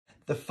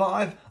The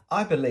 5,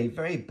 I believe,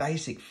 very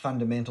basic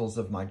fundamentals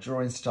of my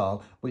drawing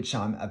style, which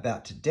I'm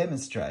about to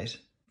demonstrate,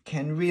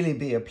 can really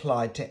be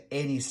applied to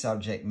any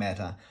subject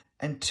matter.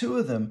 And 2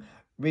 of them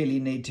really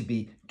need to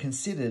be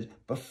considered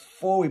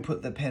before we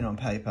put the pen on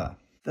paper.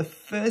 The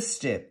first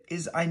step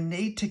is I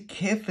need to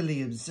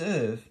carefully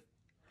observe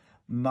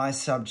my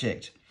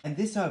subject. And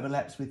this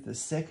overlaps with the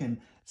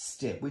second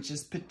step, which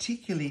is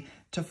particularly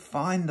to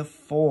find the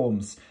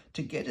forms,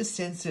 to get a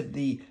sense of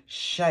the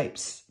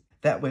shapes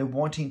that we're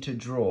wanting to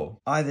draw,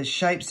 either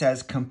shapes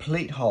as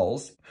complete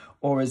wholes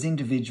or as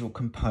individual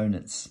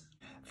components.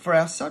 For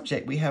our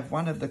subject, we have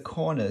one of the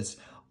corners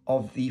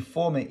of the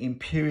former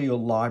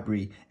Imperial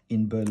Library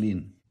in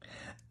Berlin.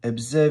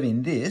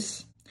 Observing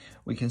this,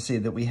 we can see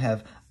that we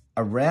have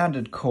a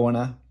rounded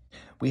corner,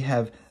 we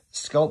have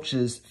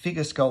sculptures,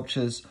 figure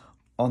sculptures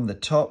on the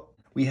top,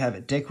 we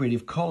have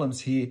decorative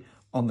columns here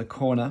on the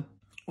corner,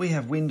 we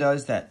have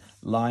windows that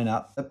line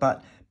up,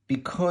 but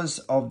because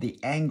of the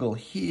angle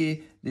here,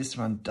 this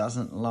one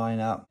doesn't line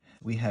up.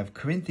 We have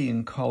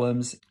Corinthian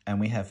columns and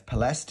we have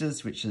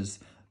pilasters, which is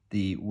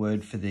the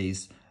word for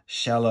these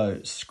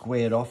shallow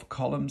squared off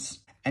columns.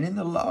 And in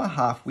the lower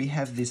half, we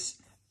have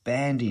this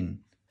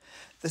banding.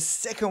 The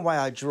second way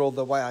I draw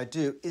the way I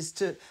do is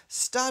to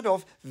start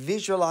off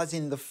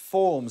visualizing the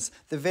forms,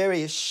 the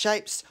various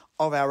shapes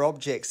of our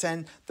objects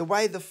and the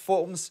way the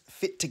forms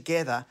fit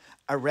together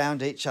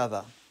around each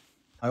other.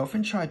 I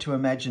often try to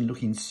imagine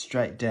looking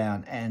straight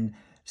down and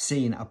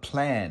seeing a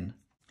plan.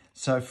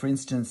 So for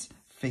instance,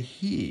 for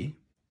here,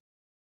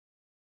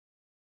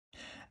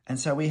 and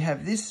so we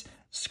have this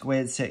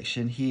squared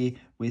section here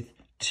with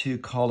 2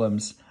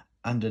 columns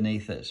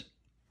underneath it.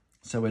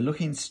 So we're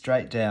looking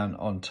straight down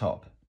on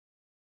top.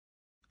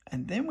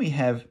 And then we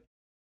have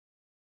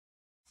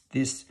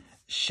this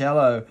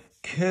shallow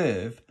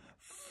curve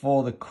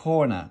for the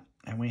corner,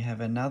 and we have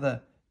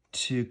another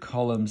 2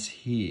 columns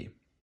here.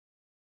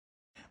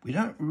 We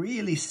don't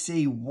really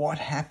see what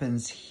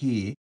happens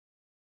here,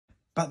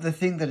 but the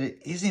thing that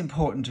it is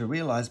important to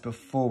realize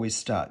before we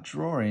start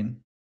drawing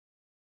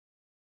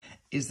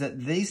is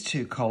that these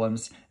 2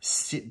 columns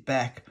sit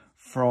back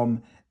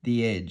from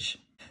the edge.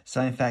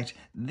 So in fact,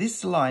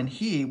 this line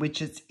here, which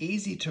it's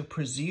easy to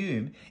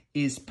presume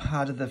is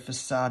part of the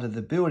facade of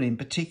the building,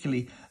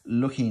 particularly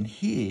looking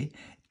here,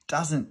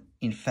 doesn't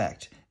in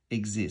fact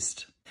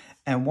exist.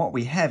 And what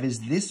we have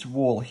is this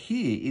wall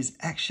here is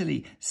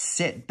actually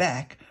set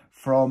back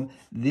from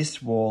this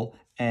wall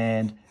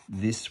and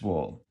this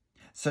wall.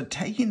 So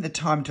taking the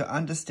time to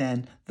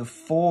understand the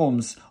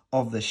forms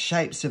of the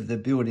shapes of the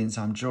buildings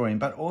I'm drawing,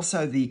 but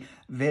also the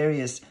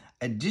various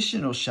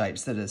additional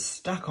shapes that are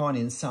stuck on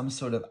in some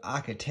sort of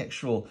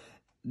architectural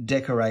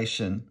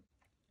decoration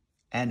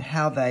and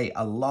how they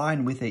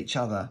align with each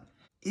other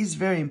is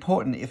very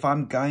important if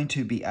I'm going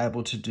to be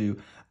able to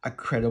do a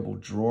credible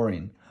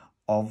drawing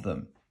of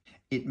them.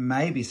 It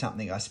may be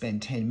something I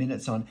spend 10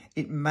 minutes on.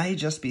 It may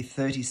just be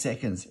 30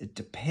 seconds. It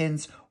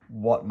depends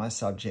what my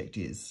subject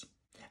is.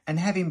 And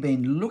having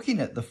been looking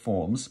at the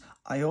forms,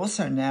 I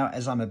also now,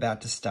 as I'm about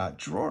to start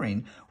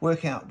drawing,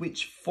 work out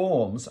which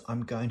forms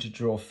I'm going to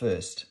draw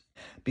first.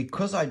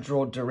 Because I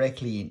draw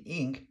directly in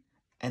ink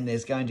and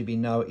there's going to be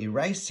no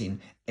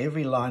erasing,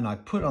 every line I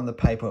put on the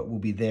paper will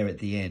be there at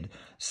the end.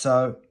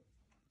 So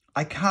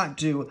I can't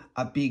do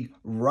a big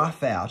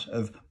rough out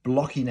of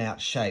blocking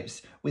out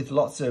shapes with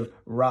lots of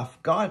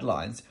rough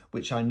guidelines,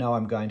 which I know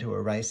I'm going to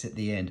erase at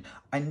the end.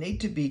 I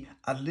need to be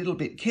a little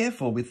bit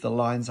careful with the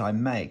lines I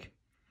make.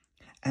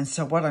 And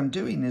so what I'm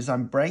doing is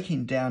I'm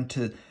breaking down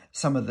to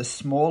some of the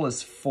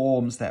smallest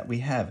forms that we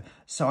have.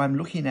 So I'm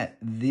looking at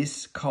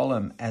this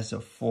column as a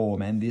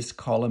form and this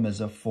column as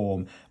a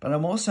form, but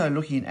I'm also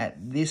looking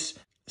at this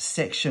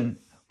section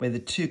where the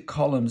 2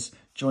 columns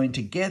join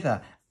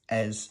together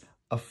as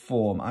a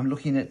form. I'm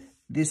looking at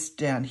this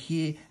down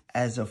here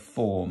as a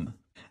form.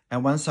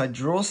 And once I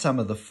draw some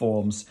of the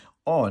forms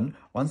on,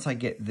 once I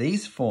get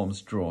these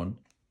forms drawn,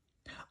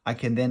 I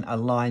can then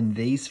align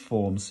these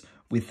forms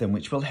with them,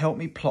 which will help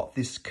me plot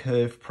this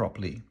curve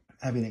properly.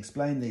 Having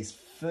explained these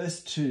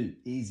first 2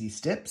 easy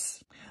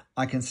steps,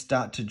 I can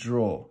start to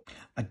draw.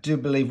 I do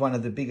believe one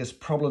of the biggest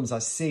problems I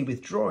see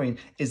with drawing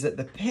is that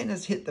the pen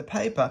has hit the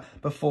paper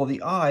before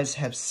the eyes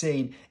have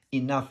seen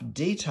enough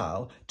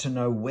detail to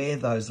know where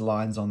those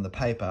lines on the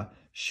paper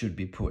should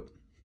be put.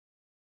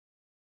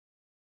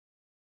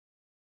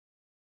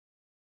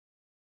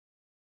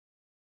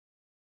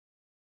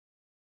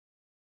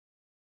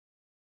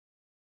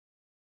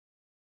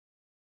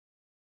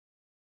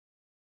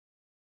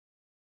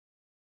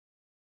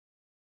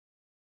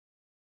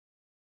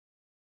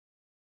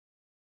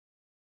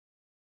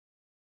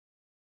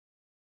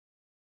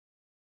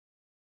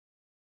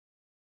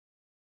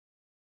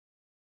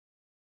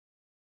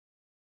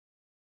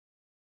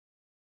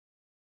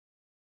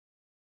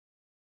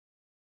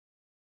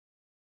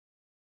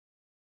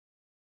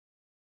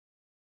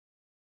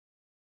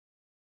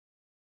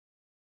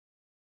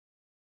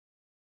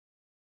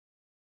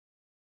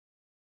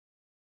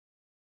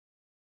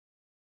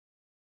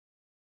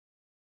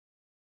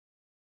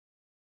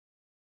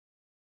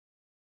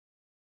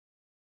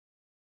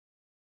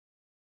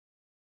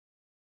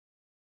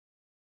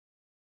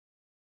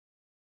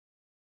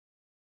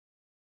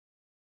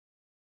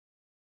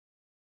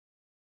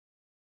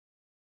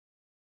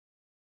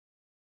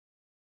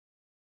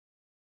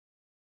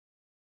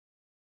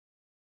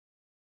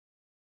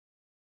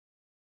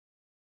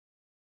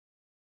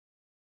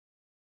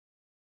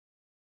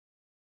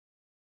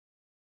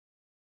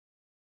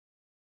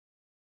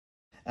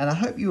 And I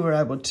hope you were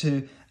able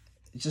to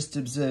just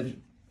observe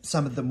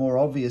some of the more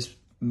obvious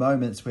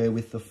moments where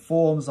with the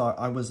forms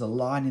I was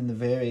aligning the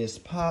various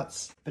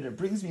parts. But it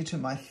brings me to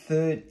my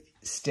third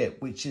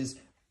step, which is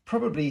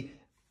probably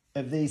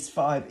of these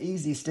 5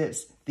 easy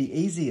steps, the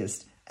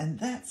easiest. And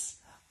that's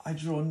I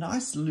draw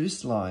nice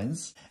loose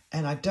lines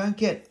and I don't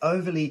get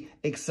overly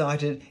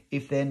excited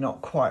if they're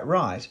not quite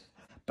right,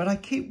 but I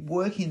keep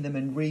working them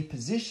and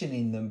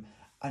repositioning them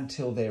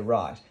until they're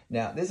right.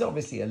 Now, there's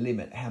obviously a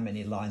limit how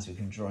many lines we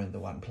can draw in the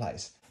one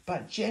place.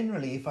 But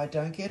generally, if I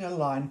don't get a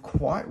line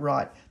quite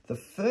right the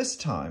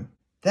first time,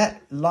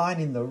 that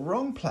line in the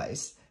wrong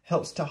place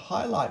helps to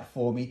highlight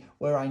for me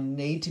where I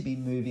need to be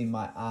moving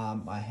my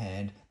arm, my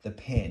hand, the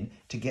pen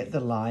to get the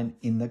line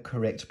in the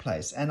correct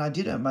place. And I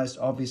did it most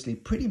obviously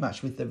pretty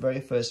much with the very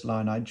first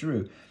line I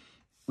drew,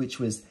 which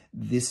was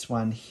this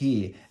one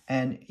here.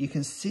 And you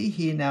can see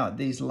here now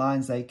these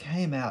lines, they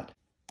came out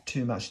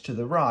too much to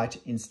the right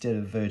instead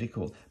of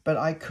vertical, but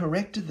I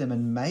corrected them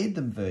and made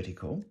them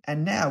vertical.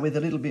 And now with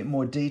a little bit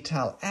more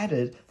detail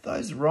added,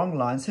 those wrong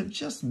lines have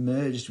just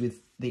merged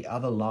with the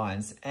other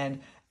lines,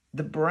 and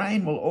the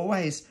brain will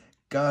always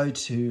go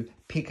to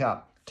pick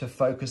up, to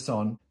focus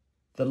on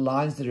the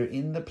lines that are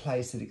in the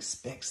place it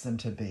expects them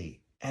to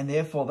be. And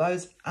therefore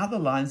those other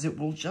lines, it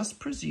will just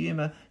presume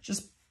are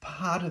just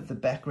part of the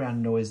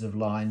background noise of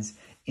lines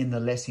in the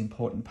less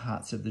important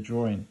parts of the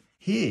drawing.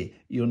 Here,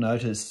 you'll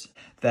notice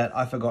that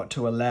I forgot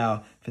to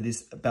allow for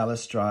this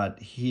balustrade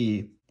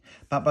here.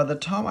 But by the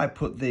time I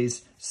put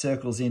these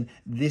circles in,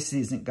 this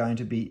isn't going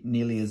to be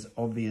nearly as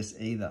obvious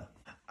either.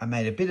 I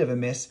made a bit of a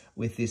mess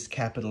with this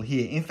capital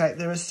here. In fact,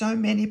 there are so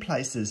many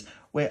places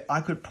where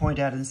I could point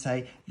out and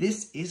say,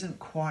 this isn't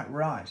quite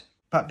right.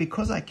 But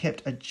because I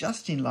kept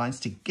adjusting lines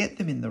to get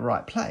them in the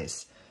right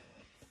place,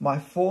 my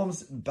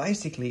forms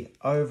basically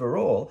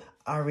overall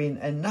are in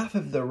enough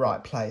of the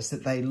right place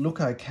that they look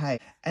okay.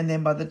 And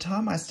then by the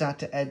time I start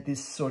to add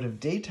this sort of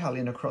detail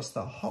in across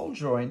the whole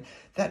drawing,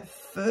 that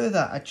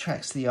further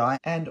attracts the eye,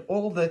 and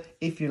all the,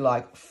 if you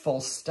like,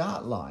 false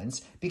start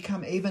lines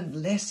become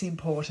even less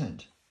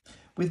important.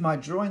 With my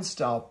drawing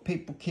style,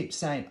 people keep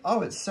saying,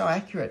 oh, it's so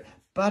accurate,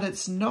 but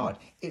it's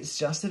not. It's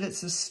just that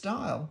it's a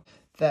style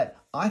that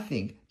I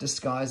think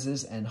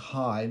disguises and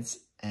hides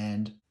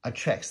and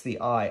attracts the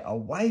eye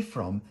away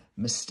from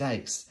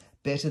mistakes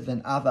better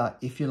than other,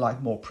 if you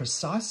like, more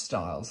precise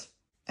styles,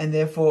 and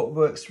therefore it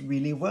works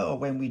really well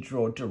when we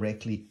draw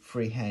directly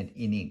freehand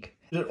in ink.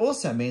 But it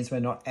also means we're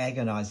not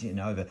agonizing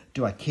over,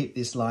 do I keep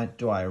this line,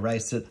 do I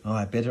erase it? Oh,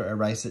 I better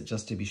erase it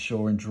just to be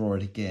sure and draw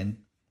it again.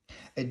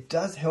 It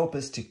does help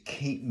us to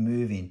keep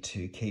moving,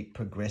 to keep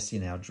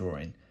progressing our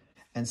drawing.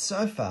 And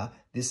so far,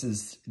 this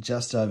is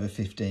just over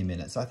 15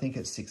 minutes. I think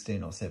it's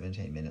 16 or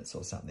 17 minutes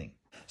or something.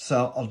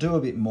 So I'll do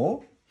a bit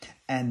more,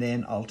 and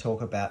then I'll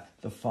talk about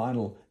the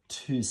final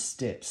 2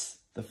 steps,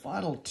 the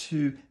final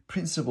 2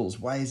 principles,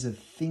 ways of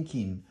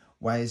thinking,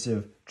 ways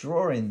of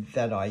drawing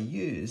that I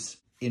use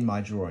in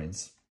my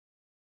drawings.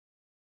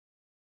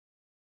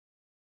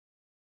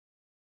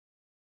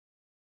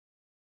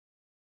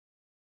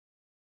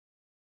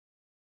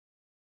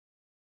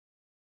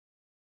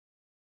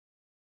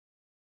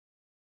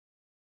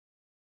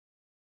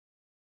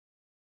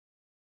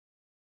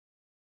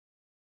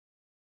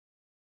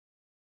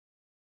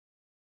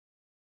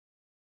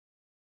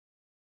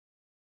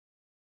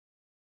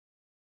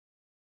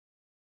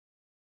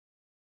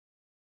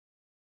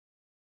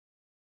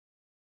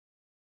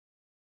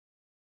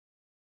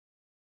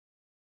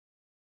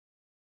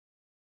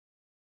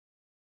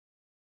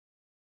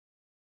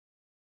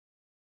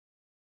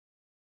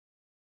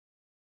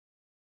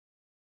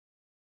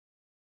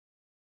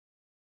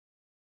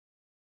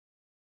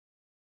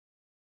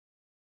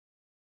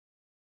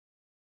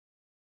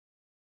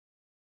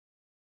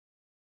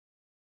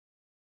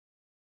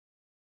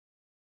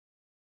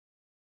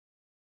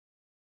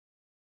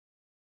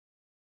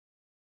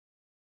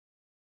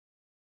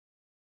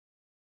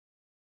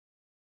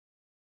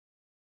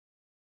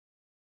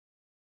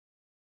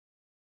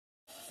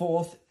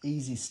 Fourth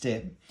easy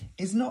step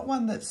is not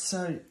one that's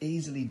so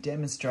easily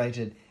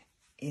demonstrated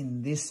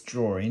in this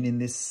drawing, in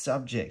this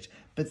subject,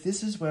 but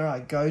this is where I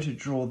go to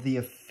draw the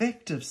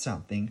effect of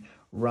something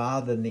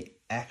rather than the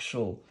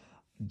actual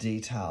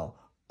detail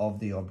of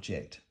the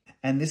object.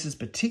 And this is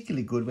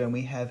particularly good when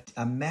we have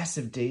a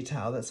massive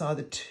detail that's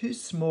either too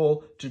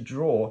small to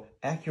draw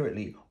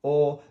accurately,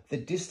 or the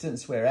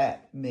distance we're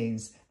at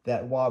means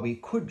that while we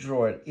could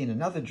draw it in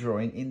another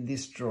drawing, in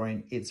this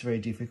drawing, it's very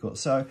difficult.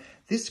 So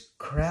this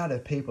crowd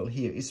of people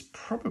here is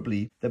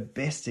probably the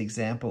best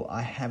example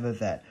I have of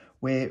that,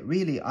 where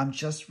really I'm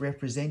just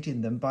representing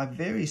them by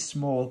very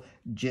small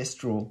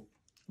gestural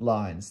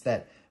lines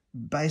that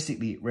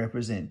basically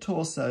represent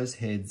torsos,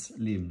 heads,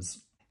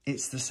 limbs.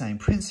 It's the same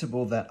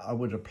principle that I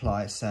would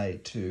apply, say,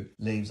 to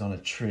leaves on a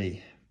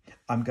tree.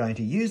 I'm going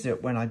to use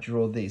it when I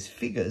draw these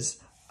figures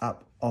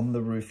up on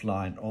the roof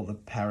line or the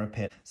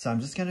parapet. So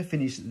I'm just going to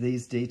finish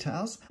these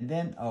details, and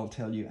then I'll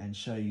tell you and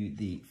show you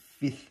the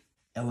 5th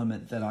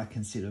element that I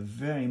consider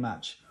very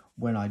much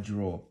when I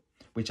draw,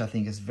 which I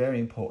think is very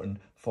important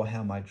for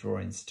how my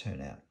drawings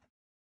turn out.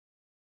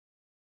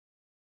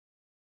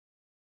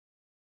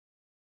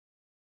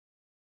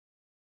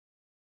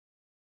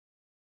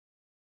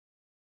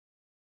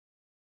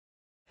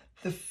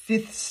 The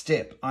fifth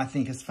step I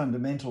think is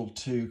fundamental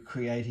to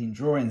creating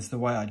drawings the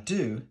way I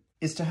do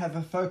is to have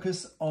a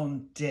focus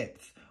on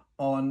depth,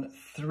 on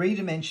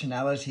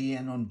three-dimensionality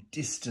and on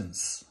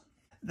distance.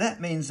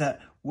 That means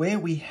that where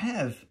we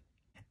have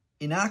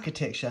in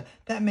architecture,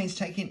 that means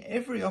taking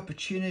every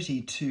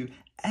opportunity to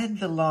add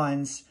the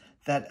lines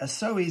that are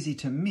so easy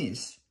to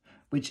miss,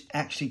 which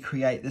actually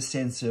create the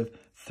sense of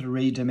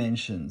three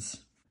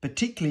dimensions.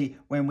 Particularly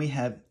when we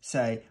have,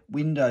 say,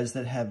 windows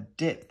that have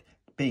depth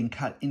being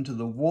cut into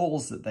the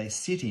walls that they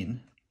sit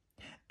in,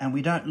 and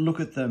we don't look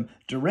at them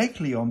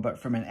directly on, but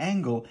from an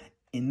angle.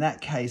 In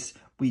that case,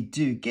 we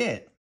do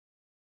get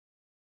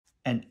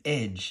an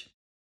edge.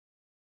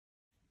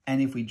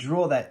 And if we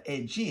draw that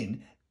edge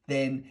in,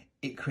 then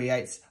it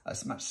creates a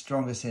much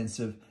stronger sense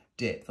of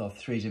depth of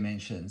three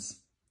dimensions.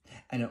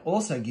 And it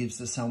also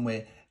gives us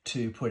somewhere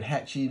to put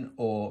hatch in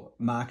or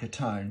mark a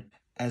tone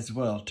as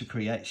well to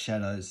create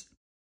shadows.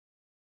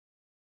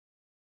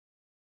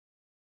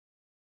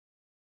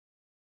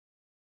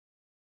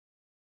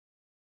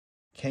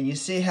 Can you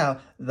see how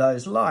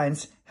those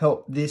lines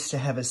help this to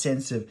have a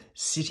sense of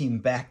sitting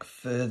back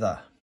further?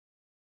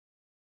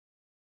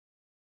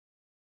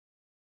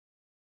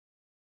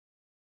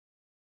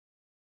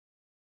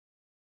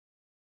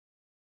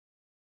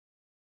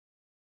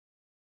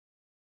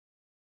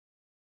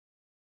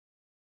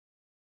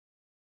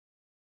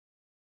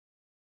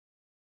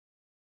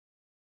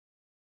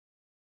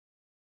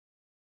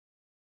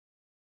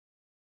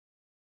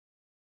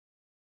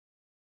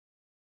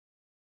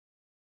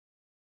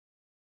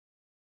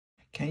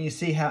 Can you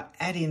see how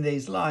adding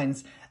these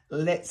lines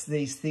lets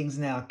these things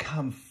now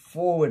come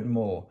forward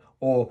more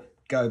or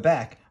go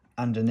back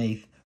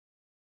underneath?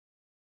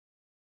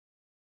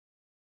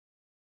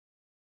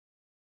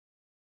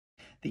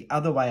 The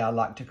other way I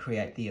like to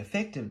create the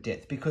effect of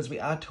depth, because we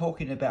are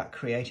talking about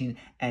creating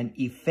an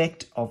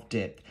effect of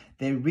depth.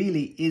 There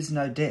really is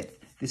no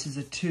depth. This is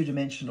a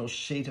two-dimensional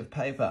sheet of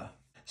paper.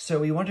 So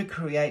we want to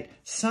create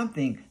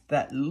something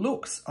that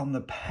looks on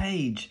the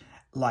page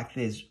like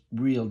there's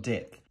real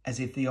depth, as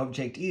if the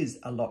object is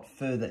a lot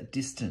further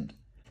distant.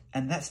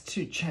 And that's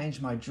to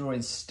change my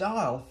drawing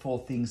style for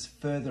things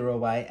further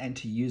away and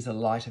to use a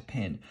lighter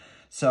pen.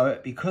 So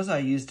because I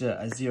used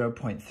a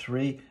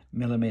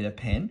 0.3mm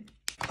pen,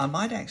 I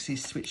might actually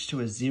switch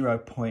to a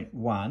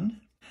 0.1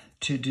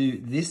 to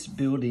do this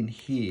building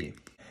here.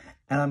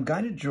 And I'm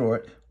going to draw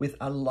it with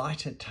a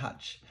lighter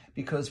touch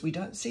because we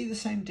don't see the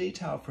same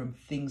detail from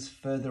things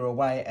further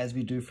away as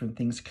we do from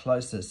things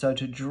closer. So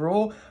to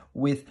draw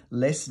with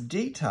less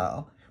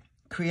detail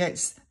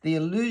creates the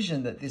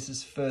illusion that this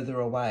is further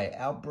away.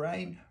 Our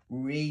brain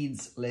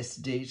reads less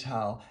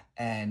detail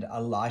and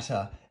a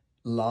lighter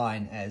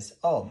line as,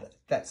 oh,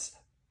 that's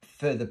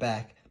further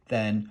back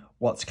than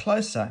what's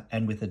closer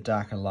and with a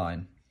darker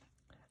line.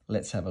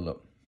 Let's have a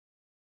look.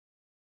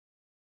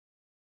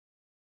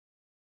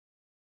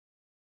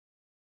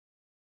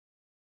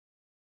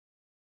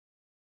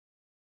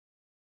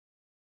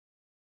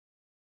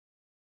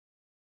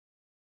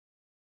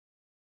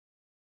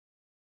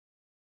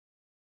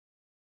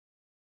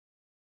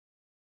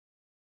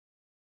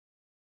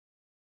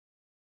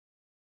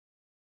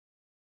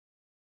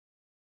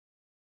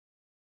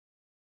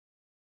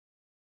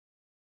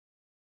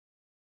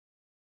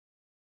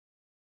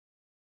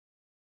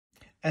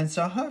 And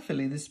so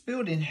hopefully this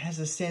building has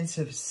a sense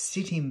of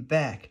sitting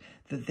back,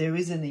 that there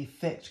is an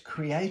effect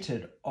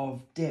created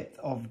of depth,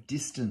 of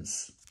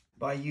distance,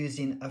 by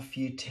using a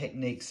few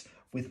techniques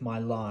with my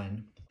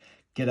line.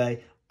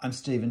 G'day, I'm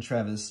Stephen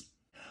Travers.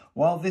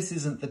 While this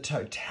isn't the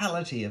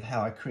totality of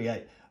how I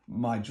create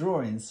my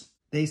drawings,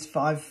 these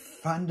 5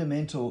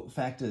 fundamental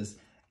factors,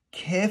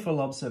 careful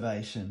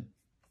observation,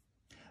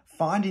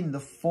 finding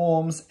the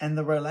forms and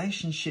the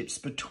relationships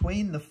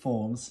between the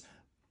forms,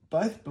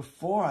 both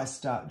before I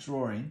start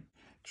drawing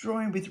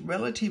with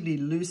relatively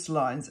loose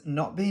lines,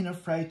 not being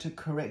afraid to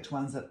correct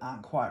ones that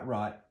aren't quite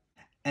right.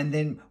 And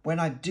then when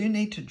I do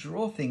need to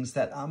draw things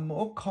that are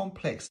more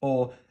complex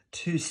or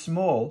too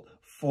small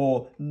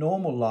for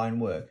normal line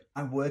work,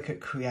 I work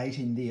at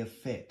creating the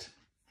effect.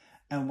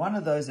 And one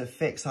of those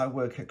effects I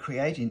work at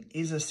creating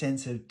is a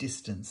sense of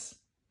distance,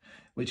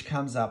 which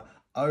comes up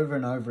over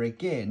and over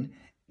again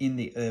in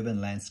the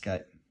urban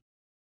landscape.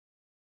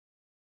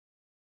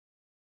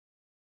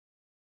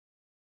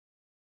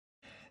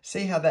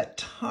 See how that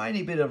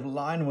tiny bit of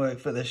line work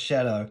for the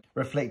shadow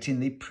reflecting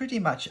the pretty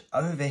much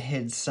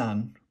overhead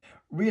sun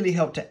really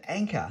helped to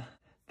anchor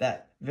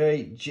that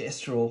very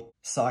gestural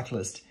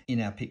cyclist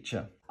in our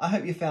picture. I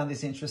hope you found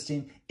this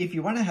interesting. If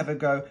you want to have a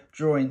go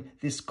drawing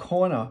this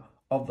corner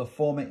of the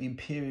former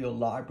Imperial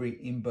Library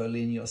in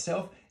Berlin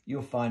yourself,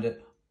 you'll find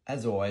it,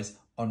 as always,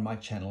 on my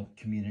channel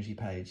community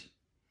page.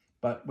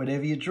 But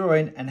whatever you're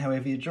drawing and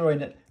however you're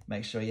drawing it,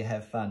 make sure you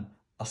have fun.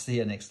 I'll see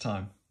you next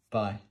time.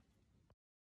 Bye.